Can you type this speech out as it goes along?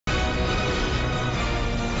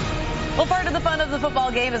Well, part of the fun of the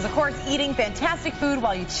football game is, of course, eating fantastic food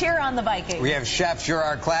while you cheer on the Vikings. We have Chef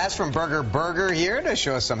Gerard Klass from Burger here to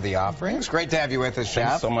show us some of the offerings. Great to have you with us, Chef.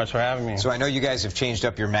 Thanks so much for having me. So I know you guys have changed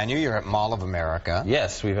up your menu. You're at Mall of America.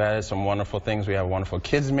 Yes, we've added some wonderful things. We have a wonderful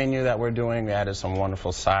kids menu that we're doing. We added some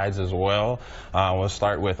wonderful sides as well. We'll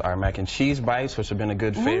start with our mac and cheese bites, which have been a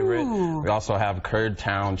good favorite. Ooh. We also have curd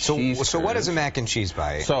town cheese. So what is a mac and cheese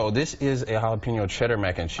bite? So this is a jalapeno cheddar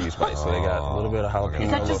mac and cheese bite. So they got a little bit of jalapeno,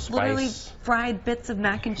 Is that a just little literally spice. fried bits of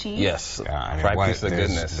mac and cheese? Yes, I mean, fried piece of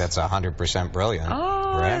goodness. That's 100% brilliant.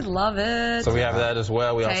 Oh, right? I love it. So we have that as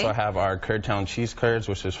well. We Okay. also have our curd town cheese curds,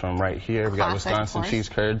 which is from right here. We got Classic, Wisconsin of course. cheese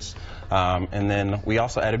curds. And then we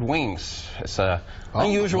also added wings. It's a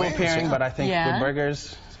unusual wings, pairing, yeah. but I think Yeah. with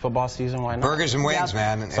burgers, football season, why not? Burgers and wings,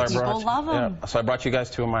 Yep. man. So I People brought, love 'em. So I brought you guys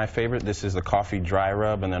two of my favorite. This is the coffee dry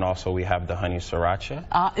rub, and then also we have the honey sriracha.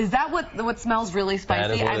 Is that what smells really spicy?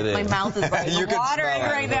 That is what it My is. mouth is like You can watering smell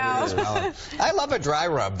it. right You can now. smell it. I love a dry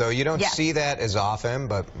rub, though. You don't Yeah. see that as often,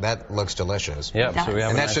 but that looks delicious. Yep. So we have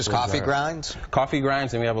And a that's nice just little coffee dry rub. grinds? Coffee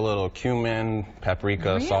grinds, and we have a little cumin,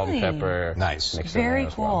 paprika, salt and Really? pepper. Nice. mixed in Very there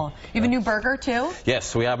as cool. well. You have a new burger, too?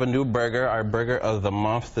 Yes, we have a new burger. Our burger of the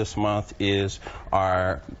month this month is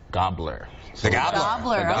our Gobbler. The Gobbler.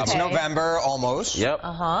 Gobbler, It's okay. November, almost. Yep.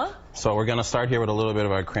 Uh-huh. So we're going to start here with a little bit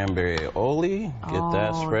of our cranberry aioli. Get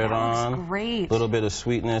that spread that on. looks great. A little bit of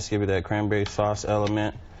sweetness, give you that cranberry sauce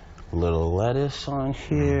element. A little lettuce on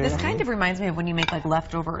here. This kind of reminds me of when you make like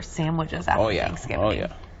leftover sandwiches after Thanksgiving. Oh, yeah.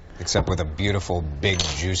 Except with a beautiful, big,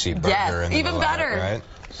 juicy burger Yes, in the even middle of it, better. right?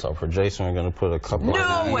 So for Jason, we're going to put a couple No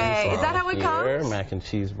of these way. Is that how it here. comes? Mac and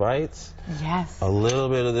cheese bites. Yes. A little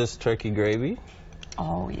bit of this turkey gravy.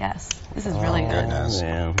 Oh, yes. This is really good. goodness.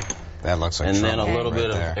 Yeah. That looks like And then a trouble little right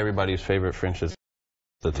bit there. of everybody's favorite French's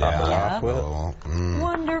to top it Yeah. off with. Oh,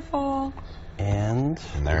 Wonderful. And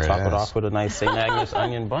there we'll it top it is. off with a nice St. Agnes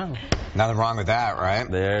onion bun. Nothing wrong with that, right?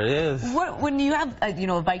 There it is. When you have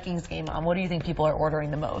a Vikings game on, what do you think people are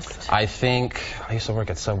ordering the most? I think, I used to work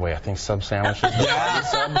at Subway, I think sub sandwiches. Yeah.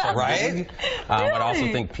 Subs are Right? big. But I also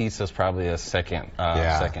Really? think pizza's probably a second.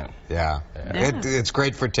 Yeah. Yeah. It's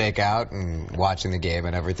great for takeout and watching the game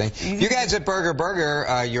and everything. You guys at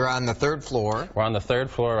Burger, you're on the 3rd floor. We're on the 3rd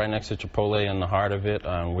floor, right next to Chipotle, in the heart of it.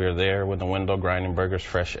 We're there with the window grinding burgers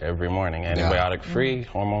fresh every morning. Antibiotic free,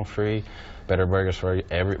 hormone free, better burgers for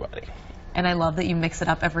everybody. And I love that you mix it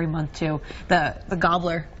up every month, too. The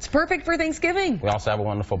Gobbler. It's perfect for Thanksgiving. We also have a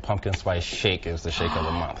wonderful pumpkin spice shake is the shake of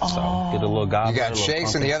the month. So get a little Gobbler. You got a little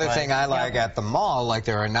shakes, and the pumpkin other spice. thing I like at the mall, like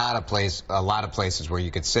there are not a lot of places where you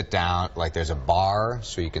could sit down. Like there's a bar,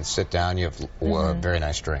 so you can sit down. You have very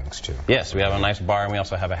nice drinks too. Yes, we have a nice bar, and we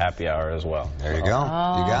also have a happy hour as well. There you go.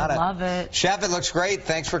 Oh, You got it. love it. Chef, it looks great.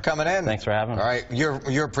 Thanks for coming in. Thanks for having me. All right,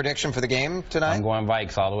 your prediction for the game tonight? I'm going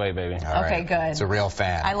Vikes all the way, baby. All right. Okay, good. It's a real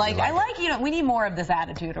fan. I like, You it. we need more of this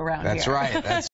attitude around here. That's right. That's